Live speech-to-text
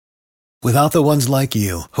Without the ones like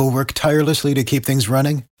you, who work tirelessly to keep things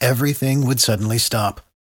running, everything would suddenly stop.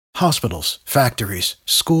 Hospitals, factories,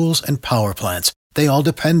 schools, and power plants, they all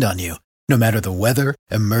depend on you. No matter the weather,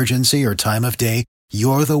 emergency, or time of day,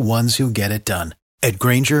 you're the ones who get it done. At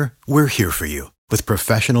Grainger, we're here for you with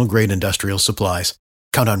professional-grade industrial supplies.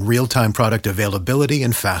 Count on real-time product availability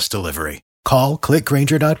and fast delivery. Call, click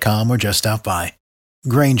Grainger.com, or just stop by.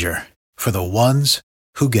 Grainger, for the ones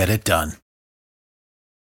who get it done.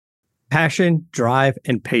 Passion, drive,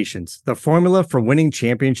 and patience. The formula for winning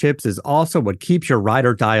championships is also what keeps your ride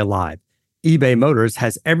or die alive. eBay Motors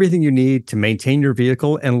has everything you need to maintain your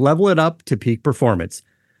vehicle and level it up to peak performance.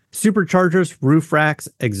 Superchargers, roof racks,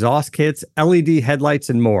 exhaust kits, LED headlights,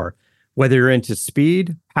 and more. Whether you're into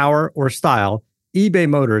speed, power, or style, eBay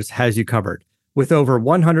Motors has you covered. With over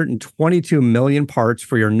 122 million parts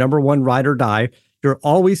for your number one ride or die, you'll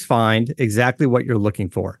always find exactly what you're looking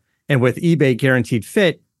for. And with eBay Guaranteed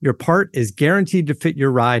Fit, your part is guaranteed to fit your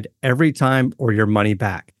ride every time or your money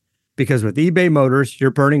back. Because with eBay Motors, you're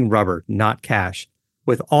burning rubber, not cash.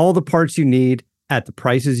 With all the parts you need at the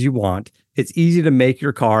prices you want, it's easy to make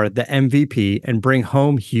your car the MVP and bring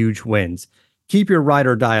home huge wins. Keep your ride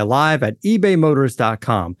or die alive at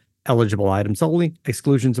ebaymotors.com. Eligible items only.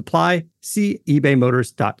 Exclusions apply. See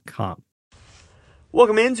ebaymotors.com.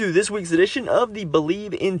 Welcome into this week's edition of the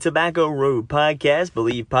Believe in Tobacco Road podcast,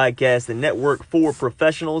 Believe Podcast, the network for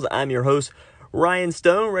professionals. I'm your host, Ryan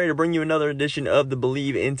Stone, ready to bring you another edition of the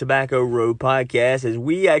Believe in Tobacco Road podcast, as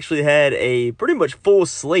we actually had a pretty much full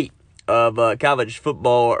slate of college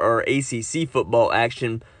football or ACC football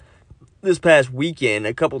action this past weekend.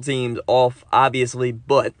 A couple teams off, obviously,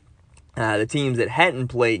 but the teams that hadn't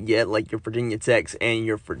played yet, like your Virginia Techs and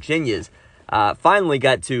your Virginias, finally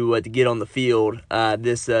got to get on the field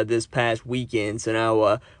this past weekend. So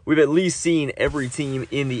now we've at least seen every team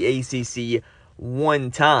in the ACC one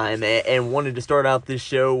time, and wanted to start out this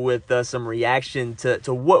show with some reaction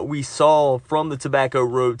to what we saw from the Tobacco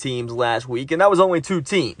Road teams last week. And that was only two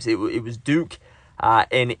teams. It was Duke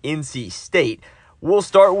and NC State. We'll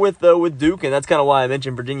start with Duke, and that's kind of why I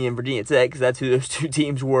mentioned Virginia and Virginia Tech, because that's who those two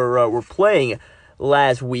teams were playing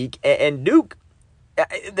last week. And Duke,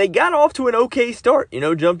 they got off to an okay start,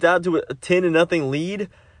 jumped out to a 10-0 lead,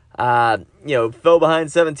 fell behind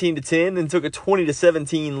 17-10, then took a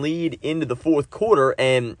 20-17 lead into the fourth quarter,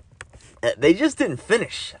 and they just didn't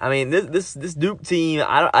finish. I mean, this Duke team,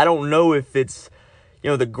 I don't know if it's,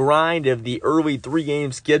 the grind of the early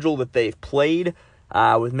 3-game schedule that they've played,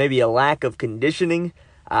 with maybe a lack of conditioning.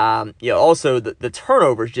 Also the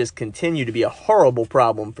turnovers just continue to be a horrible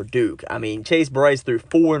problem for Duke. I mean, Chase Bryce threw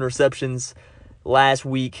 4 interceptions last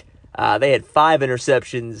week. They had 5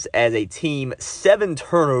 interceptions as a team, 7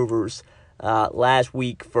 turnovers last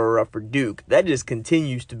week for Duke. That just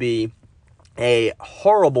continues to be a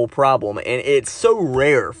horrible problem, and it's so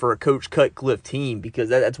rare for a Coach Cutcliffe team, because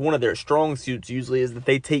that's one of their strong suits usually, is that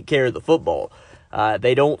they take care of the football.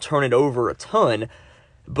 They don't turn it over a ton,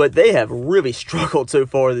 but they have really struggled so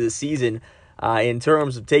far this season in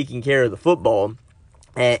terms of taking care of the football.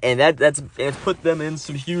 And that's put them in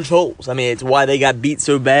some huge holes. I mean, it's why they got beat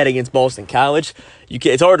so bad against Boston College.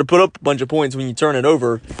 It's hard to put up a bunch of points when you turn it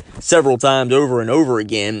over several times over and over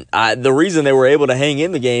again. The reason they were able to hang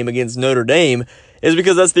in the game against Notre Dame is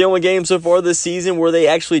because that's the only game so far this season where they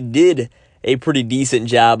actually did a pretty decent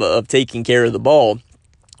job of taking care of the ball.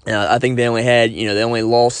 I think they only had, they only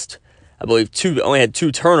lost, I believe, only had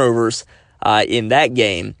 2 turnovers in that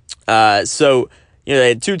game. They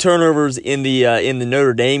had 2 turnovers in the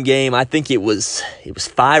Notre Dame game. I think it was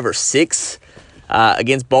 5 or 6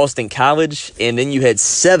 against Boston College, and then you had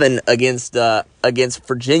 7 against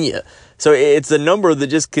Virginia. So it's a number that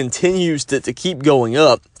just continues to keep going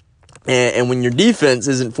up. And when your defense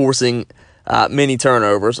isn't forcing many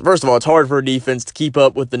turnovers, first of all, it's hard for a defense to keep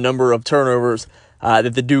up with the number of turnovers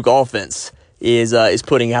that the Duke offense is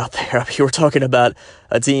putting out there. I mean, we're talking about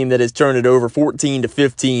a team that has turned it over 14 to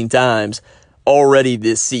 15 times already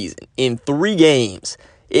this season in 3 games.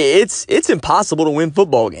 It's impossible to win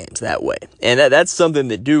football games that way, and that's something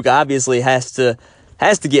that Duke obviously has to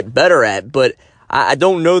get better at. But I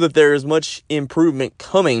don't know that there is much improvement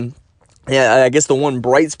coming. Yeah, I guess the one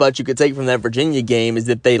bright spot you could take from that Virginia game is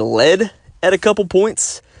that they led at a couple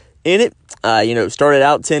points in it. Started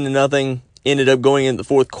out 10-0, ended up going into the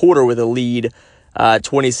fourth quarter with a lead,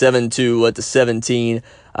 27 to 17.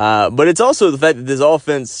 But it's also the fact that this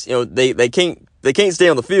offense, they can't stay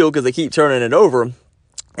on the field because they keep turning it over,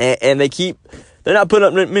 and they're not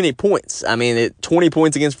putting up many points. I mean, 20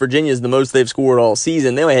 points against Virginia is the most they've scored all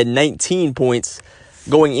season. They only had 19 points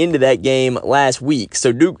going into that game last week.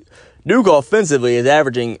 So Duke offensively is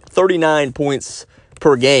averaging 39 points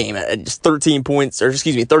per game, just 39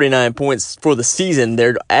 points for the season.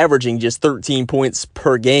 They're averaging just 13 points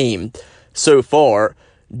per game so far.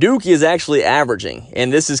 Duke is actually averaging,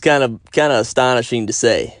 and this is kind of astonishing to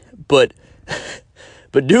say, but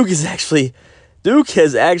Duke has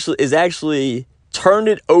actually turned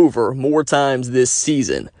it over more times this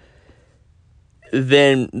season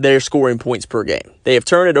than they're scoring points per game. They have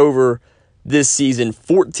turned it over this season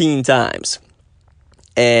 14 times,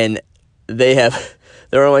 and they're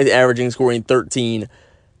only scoring 13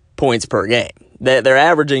 points per game. They're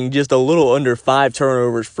averaging just a little under 5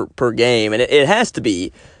 turnovers per game, and it has to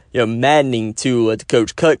be, maddening to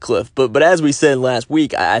Coach Cutcliffe. But as we said last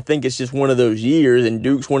week, I think it's just one of those years, and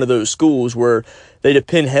Duke's one of those schools where they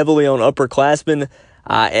depend heavily on upperclassmen,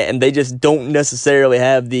 and they just don't necessarily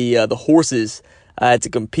have the horses to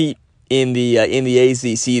compete in the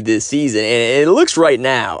ACC this season. And it looks right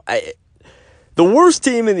now, the worst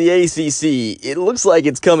team in the ACC, it looks like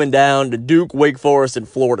it's coming down to Duke, Wake Forest, and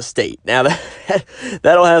Florida State. Now,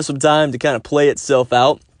 that'll have some time to kind of play itself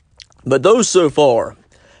out, but those so far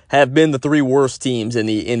have been the 3 worst teams in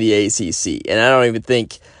the ACC, and I don't even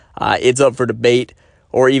think it's up for debate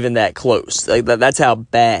or even that close. That's how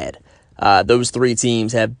bad those 3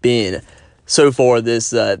 teams have been so far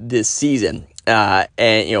this season.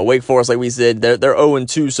 And Wake Forest, like we said, they're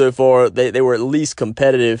 0-2 so far. They were at least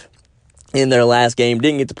competitive in their last game.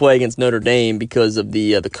 Didn't get to play against Notre Dame because of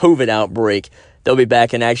the COVID outbreak. They'll be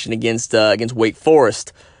back in action against Wake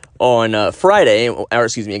Forest on Friday,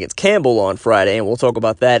 against Campbell on Friday, and we'll talk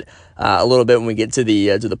about that a little bit when we get to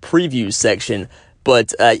the preview section.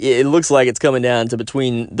 But it looks like it's coming down to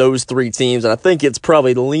between those 3 teams, and I think it's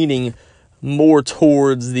probably leaning more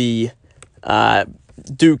towards the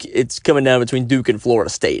Duke. It's coming down between Duke and Florida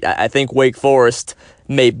State. I think Wake Forest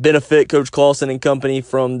may benefit Coach Clawson and company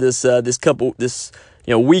from this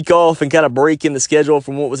week off and kind of break in the schedule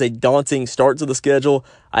from what was a daunting start to the schedule.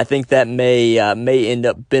 I think that may end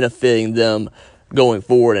up benefiting them going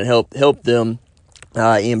forward and help them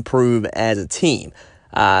improve as a team.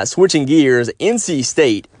 Switching gears, NC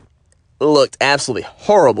State looked absolutely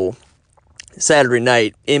horrible Saturday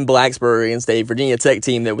night in Blacksburg against a Virginia Tech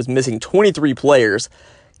team that was missing 23 players,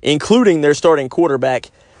 including their starting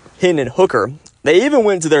quarterback, Hendon Hooker. They even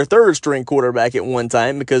went to their third-string quarterback at one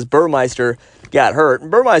time because Burmeister got hurt.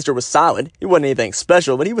 Burmeister was solid. He wasn't anything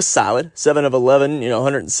special, but he was solid. 7 of 11,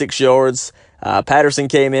 106 yards. Patterson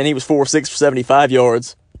came in. He was 4 of 6 for 75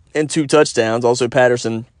 yards and 2 touchdowns. Also,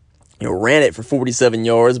 Patterson ran it for 47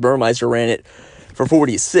 yards. Burmeister ran it for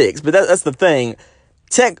 46. But that's the thing.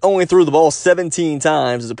 Tech only threw the ball 17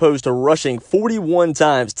 times as opposed to rushing 41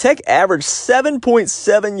 times. Tech averaged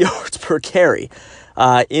 7.7 yards per carry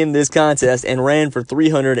in this contest and ran for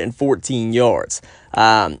 314 yards.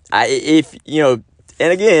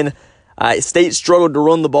 State struggled to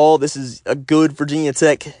run the ball. This is a good Virginia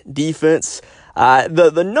Tech defense.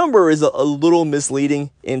 The number is a little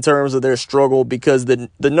misleading in terms of their struggle because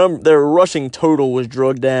their rushing total was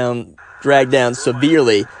dragged down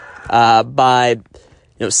severely by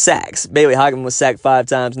sacks. Bailey Hogman was sacked 5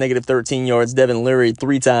 times, negative 13 yards. Devin Leary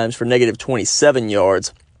 3 times for negative 27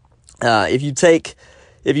 yards. If you take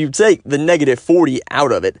the negative 40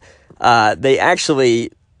 out of it, they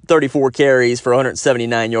actually 34 carries for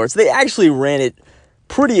 179 yards. They actually ran it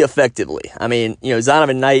pretty effectively. I mean,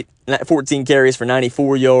 Zonovan Knight 14 carries for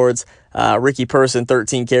 94 yards. Ricky Person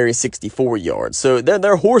 13 carries, 64 yards. So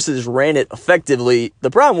their horses ran it effectively.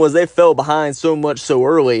 The problem was they fell behind so much so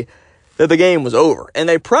early that the game was over. And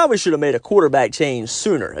they probably should have made a quarterback change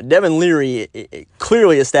sooner. Devin Leary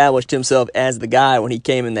clearly established himself as the guy when he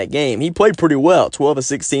came in that game. He played pretty well, 12 of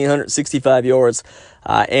 16, 165 yards,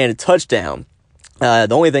 and a touchdown. The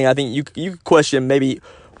only thing I think you could question maybe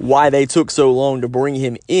why they took so long to bring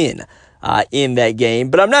him in that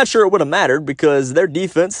game. But I'm not sure it would have mattered because their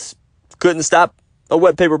defense couldn't stop a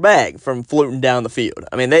wet paper bag from floating down the field.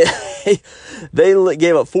 I mean, they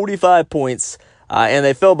gave up 45 points, and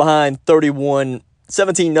they fell behind 17-0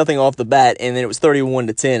 off the bat, and then it was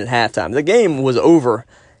 31-10 at halftime. The game was over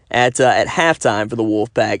at halftime for the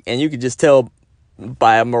Wolfpack, and you could just tell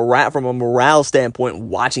from a morale standpoint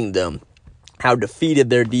watching them how defeated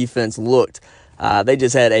their defense looked. They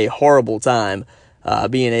just had a horrible time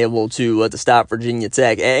being able to stop Virginia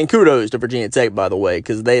Tech. And kudos to Virginia Tech, by the way,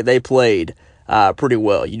 because they played pretty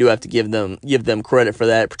well. You do have to give them credit for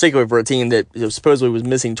that, particularly for a team that supposedly was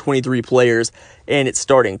missing 23 players and its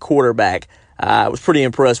starting quarterback. I was pretty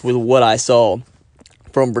impressed with what I saw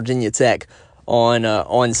from Virginia Tech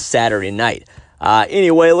on Saturday night.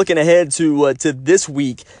 Anyway, looking ahead to this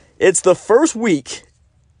week, it's the first week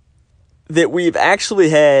that we've actually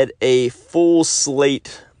had a full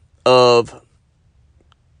slate of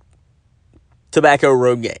Tobacco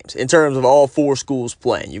Road games in terms of all four schools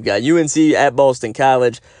playing. You've got UNC at Boston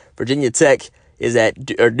College, Virginia Tech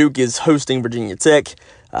Duke is hosting Virginia Tech,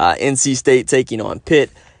 NC State taking on Pitt,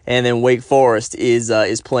 and then Wake Forest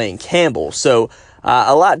is playing Campbell. So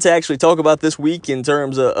a lot to actually talk about this week in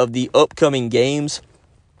terms of the upcoming games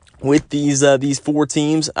with these four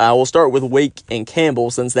teams. We'll start with Wake and Campbell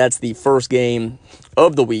since that's the first game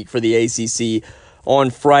of the week for the ACC on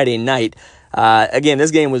Friday night. Again, this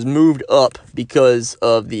game was moved up because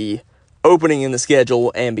of the opening in the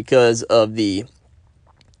schedule and because of the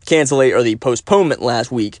the postponement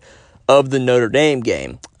last week of the Notre Dame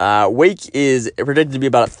game. Wake is predicted to be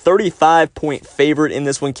about a 35-point favorite in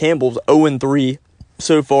this one. Campbell's 0-3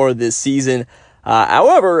 so far this season.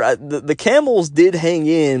 However, the Camels did hang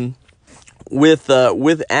in with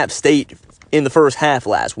App State in the first half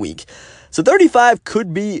last week. So 35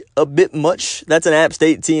 could be a bit much. That's an App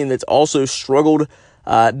State team that's also struggled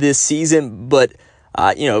this season. But,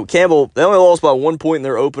 Campbell, they only lost by 1 point in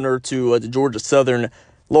their opener to Georgia Southern,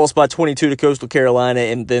 lost by 22 to Coastal Carolina,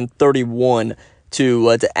 and then 31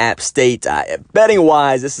 to App State.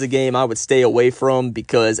 Betting-wise, this is a game I would stay away from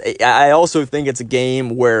because I also think it's a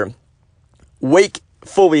game where Wake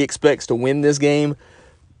fully expects to win this game.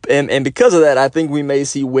 And because of that, I think we may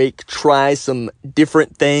see Wake try some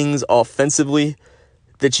different things offensively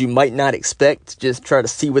that you might not expect. Just try to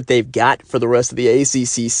see what they've got for the rest of the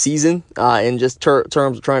ACC season, in just terms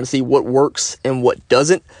of trying to see what works and what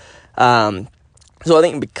doesn't. So I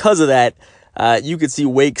think because of that, you could see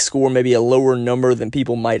Wake score maybe a lower number than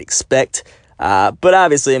people might expect. But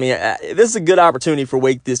obviously, this is a good opportunity for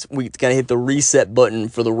Wake this week to kind of hit the reset button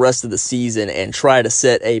for the rest of the season and try to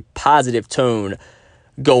set a positive tone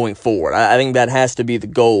going forward. I think that has to be the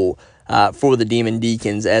goal for the Demon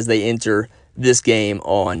Deacons as they enter this game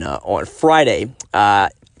on Friday.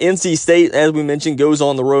 NC State, as we mentioned, goes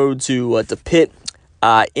on the road to Pitt.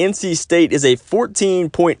 NC State is a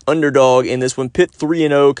 14-point underdog in this one. Pitt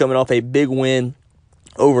 3-0, coming off a big win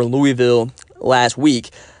over Louisville last week.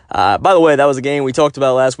 By the way, that was a game we talked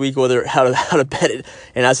about last week, how to bet it,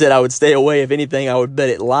 and I said I would stay away. If anything, I would bet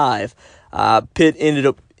it live. Pitt ended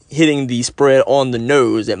up hitting the spread on the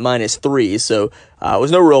nose at -3, so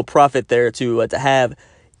was no real profit there to have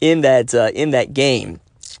in that game.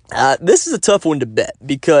 This is a tough one to bet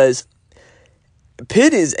because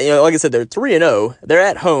Pitt is, like I said, they're 3-0. They're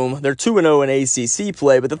at home. They're 2-0 in ACC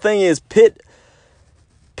play. But the thing is, Pitt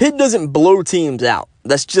doesn't blow teams out.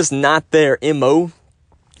 That's just not their MO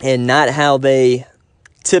and not how they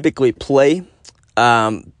typically play.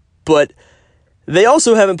 But they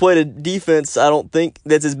also haven't played a defense, I don't think,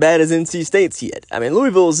 that's as bad as NC State's yet.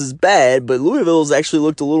 Louisville's is bad, but Louisville's actually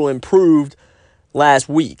looked a little improved last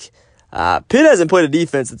week. Pitt hasn't played a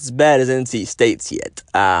defense that's as bad as NC State's yet.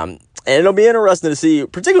 And it'll be interesting to see,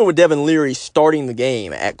 particularly with Devin Leary starting the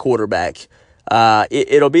game at quarterback.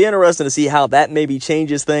 It'll be interesting to see how that maybe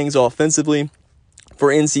changes things offensively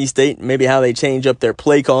for NC State, maybe how they change up their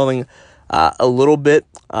play calling a little bit.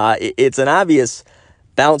 It's an obvious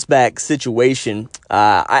bounce back situation.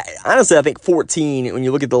 I think 14, when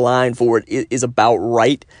you look at the line for it, is about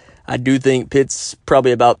right. I do think Pitt's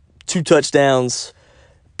probably about 2 touchdowns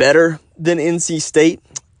better than NC State.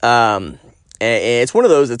 And it's one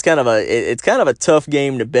of those. It's kind of a tough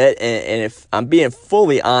game to bet. And if I'm being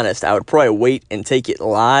fully honest, I would probably wait and take it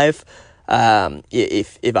live.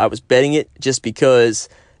 If I was betting it, just because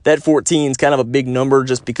that 14 is kind of a big number,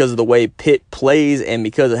 just because of the way Pitt plays and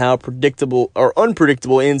because of how predictable or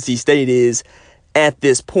unpredictable NC State is at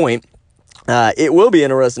this point. It will be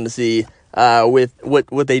interesting to see with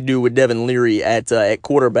what they do with Devin Leary at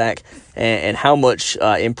quarterback and how much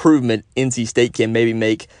improvement NC State can maybe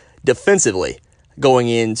make defensively going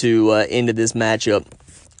into this matchup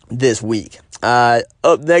this week.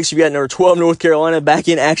 Up next, you've got number 12 North Carolina back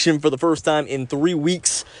in action for the first time in 3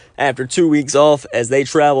 weeks after 2 weeks off as they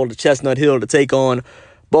travel to Chestnut Hill to take on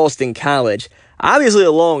Boston College. Obviously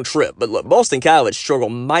a long trip, but look, Boston College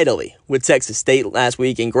struggled mightily with Texas State last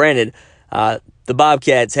week, and granted, the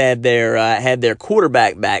Bobcats had their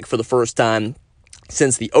quarterback back for the first time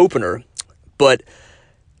since the opener, but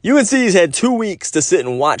UNC's had 2 weeks to sit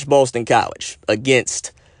and watch Boston College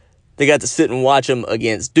they got to sit and watch them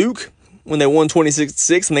against Duke when they won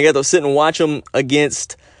 26-6, and they got to sit and watch them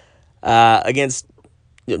against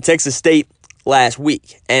Texas State last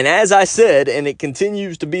week. And as I said, and it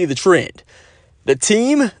continues to be the trend, the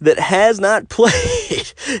team that has not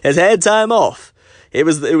played has had time off. It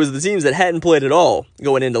was the teams that hadn't played at all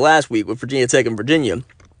going into last week with Virginia Tech and Virginia.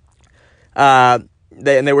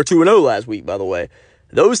 They were 2-0 last week, by the way.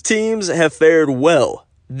 Those teams have fared well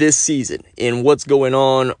this season in what's going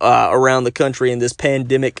on around the country in this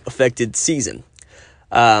pandemic-affected season.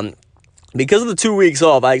 Because of the 2 weeks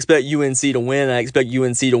off, I expect UNC to win. I expect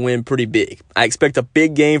UNC to win pretty big. I expect a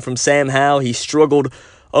big game from Sam Howell. He struggled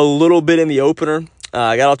a little bit in the opener.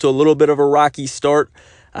 Got off to a little bit of a rocky start.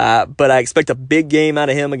 But I expect a big game out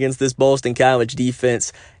of him against this Boston College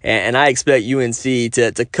defense. And I expect UNC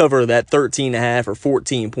to cover that 13.5 or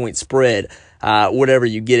 14-point spread, whatever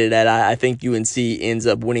you get it at. I think UNC ends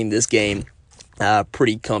up winning this game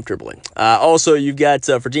pretty comfortably. Also, you've got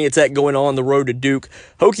Virginia Tech going on the road to Duke.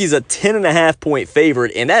 Hokies a 10.5-point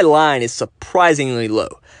favorite, and that line is surprisingly low.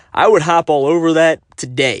 I would hop all over that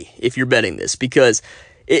today if you're betting this, because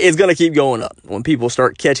it's going to keep going up when people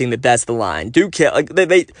start catching that's the line. Duke,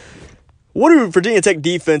 what do Virginia Tech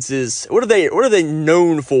defenses, what are they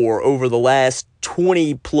known for over the last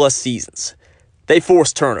 20 plus seasons? They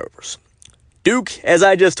force turnovers. Duke, as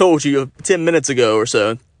I just told you 10 minutes ago or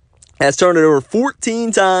so, has turned it over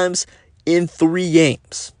 14 times in 3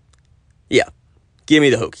 games. Yeah, give me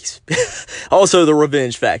the Hokies. Also, the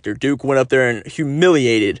revenge factor. Duke went up there and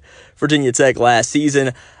humiliated Virginia Tech last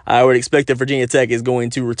season. I would expect that Virginia Tech is going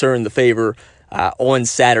to return the favor on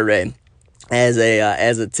Saturday as a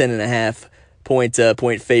 10.5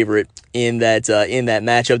 point favorite in that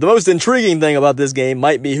matchup. The most intriguing thing about this game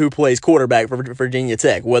might be who plays quarterback for Virginia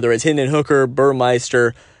Tech, whether it's Hendon Hooker,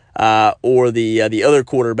 Burmeister, or the other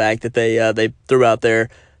quarterback that they threw out there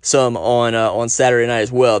some on Saturday night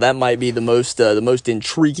as well. That might be the most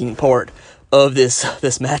intriguing part of this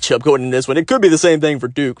matchup going into this one. It could be the same thing for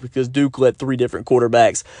Duke, because Duke let 3 different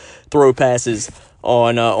quarterbacks throw passes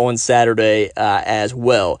on Saturday as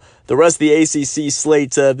well. The rest of the ACC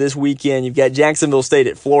slate this weekend, you've got Jacksonville State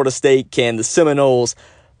at Florida State. Can the Seminoles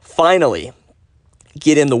finally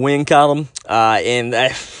get in the win column?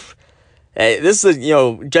 This is,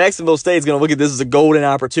 Jacksonville State's going to look at this as a golden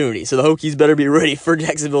opportunity. So the Hokies better be ready for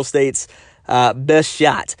Jacksonville State's best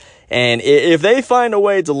shot. And if they find a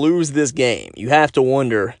way to lose this game, you have to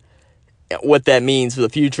wonder what that means for the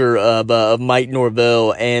future of Mike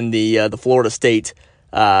Norvell and the Florida State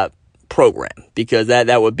program, because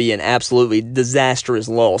that would be an absolutely disastrous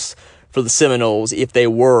loss for the Seminoles if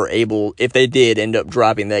they did end up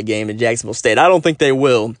dropping that game in Jacksonville State. I don't think they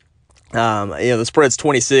will. The spread's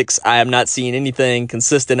 26. I have not seen anything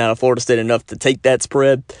consistent out of Florida State enough to take that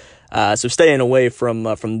spread. So staying away from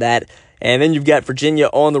that. And then you've got Virginia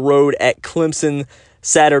on the road at Clemson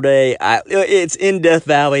Saturday. It's in Death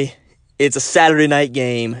Valley. It's a Saturday night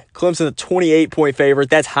game. Clemson a 28-point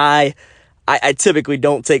favorite. That's high. I typically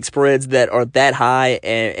don't take spreads that are that high,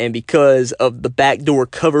 and because of the backdoor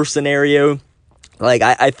cover scenario,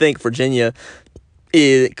 I think Virginia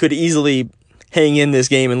could easily hang in this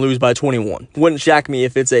game and lose by 21. Wouldn't shock me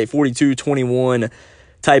if it's a 42-21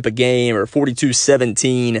 type of game, or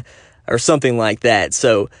 42-17 or something like that.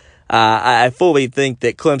 So I fully think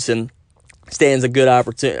that Clemson stands a good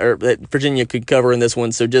opportunity, or that Virginia could cover in this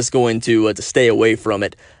one. So just going to stay away from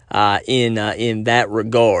it in that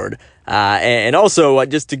regard. And also,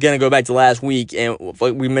 just to kind of go back to last week, and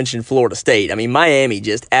we mentioned Florida State. I mean, Miami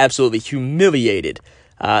just absolutely humiliated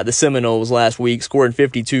the Seminoles last week, scoring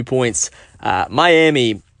 52 points.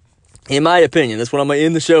 Miami, in my opinion, that's what I'm going to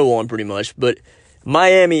end the show on pretty much, but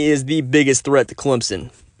Miami is the biggest threat to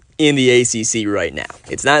Clemson in the ACC right now.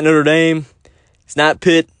 It's not Notre Dame. It's not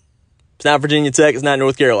Pitt. It's not Virginia Tech. It's not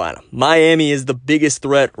North Carolina. Miami is the biggest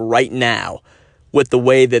threat right now with the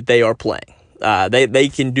way that they are playing. They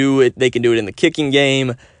can do it. They can do it in the kicking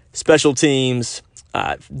game, special teams.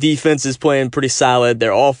 Defense is playing pretty solid.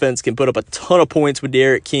 Their offense can put up a ton of points with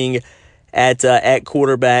Derek King at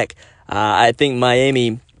quarterback. I think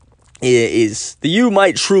Miami the U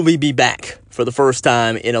might truly be back for the first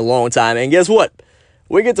time in a long time. And guess what?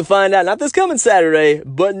 We get to find out, not this coming Saturday,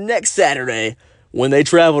 but next Saturday when they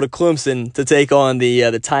travel to Clemson to take on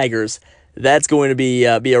the Tigers. That's going to be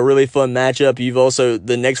a really fun matchup.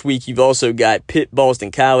 The next week you've also got Pitt,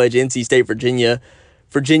 Boston College, NC State, Virginia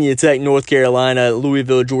Tech, North Carolina,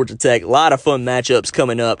 Louisville, Georgia Tech. A lot of fun matchups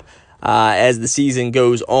coming up as the season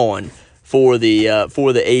goes on for the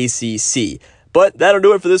ACC. But that'll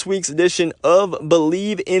do it for this week's edition of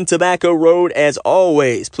Believe in Tobacco Road. As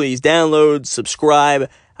always, please download, subscribe,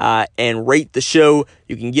 and rate the show.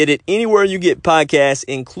 You can get it anywhere you get podcasts,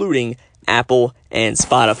 including Apple and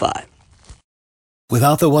Spotify.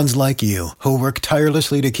 Without the ones like you, who work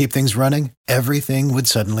tirelessly to keep things running, everything would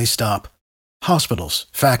suddenly stop. Hospitals,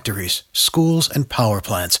 factories, schools, and power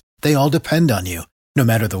plants, they all depend on you. No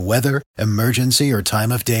matter the weather, emergency, or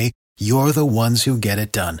time of day, you're the ones who get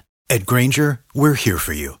it done. At Grainger, we're here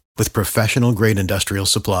for you with professional-grade industrial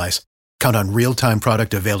supplies. Count on real-time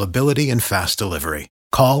product availability and fast delivery.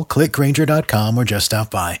 Call, click Grainger.com, or just stop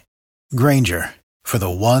by. Grainger, for the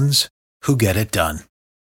ones who get it done.